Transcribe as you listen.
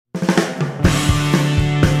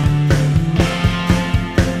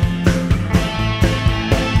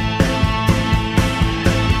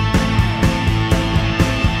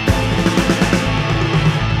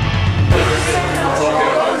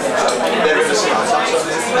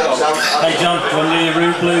Hey John, do you want to do your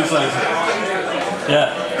Rude Blues later?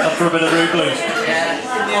 Yeah, up for a bit of Rude Blues.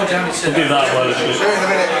 We'll do that while it's good.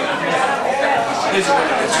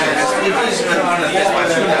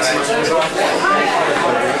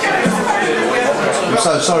 I'm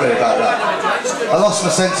so sorry about that. I lost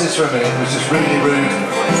my senses for a minute, it was just really rude.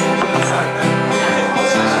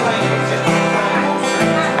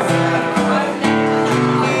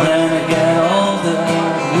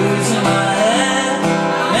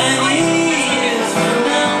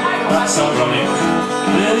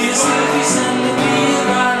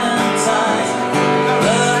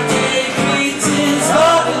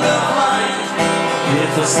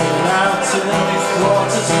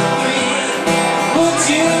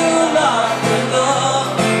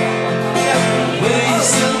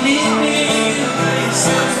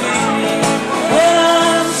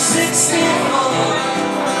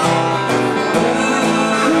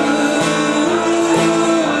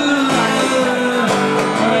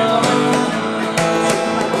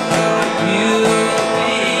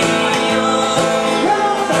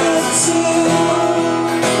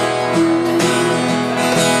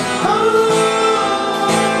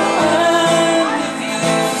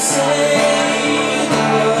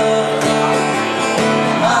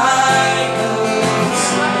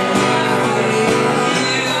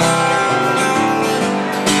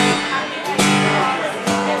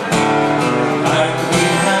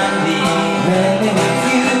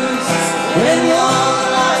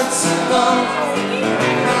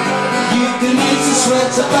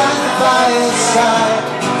 Sweater by the fireside,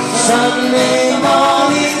 Sunday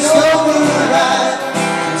mornings go right,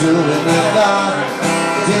 doing the garden,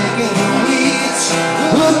 digging the weeds.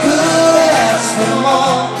 Who could ask for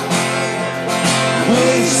more?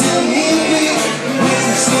 Will you still need me? Will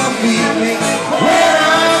you still feed me when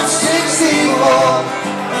I'm 64?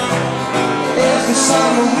 Every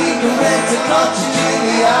summer we can rent a cottage in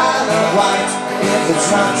the Isle of Wight. If it's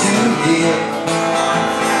not too dear,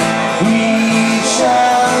 we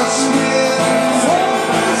shall swim for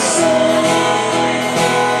the sand.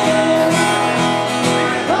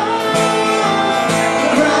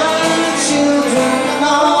 Grandchildren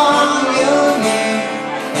on your knee,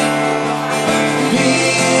 be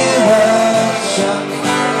worship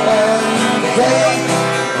and faith.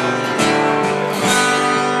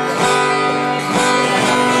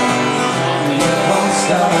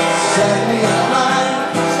 Postcards send me a line,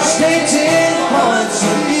 stating points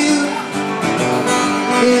of view,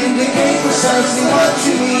 indicate precisely what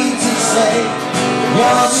you mean to say.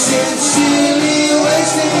 You're sincerely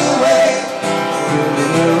wasting away,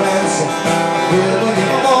 building your answer, building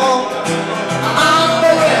it more. I'm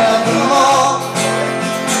forevermore.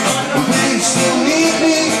 Will you still need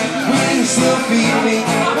me? Will you still feed me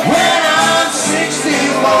when I'm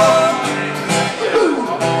 64?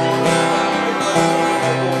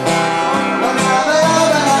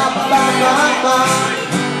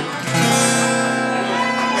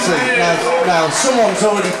 Now, someone's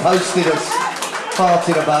already posted us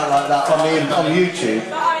farting about like that on YouTube,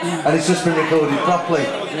 and it's just been recorded properly.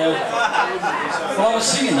 Yeah. Well, I was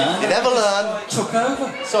singing that. You never learn. Took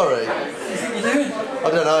over. Sorry. What do you think you're doing? I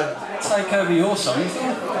don't know. Take over your song, you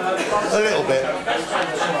think? A little bit.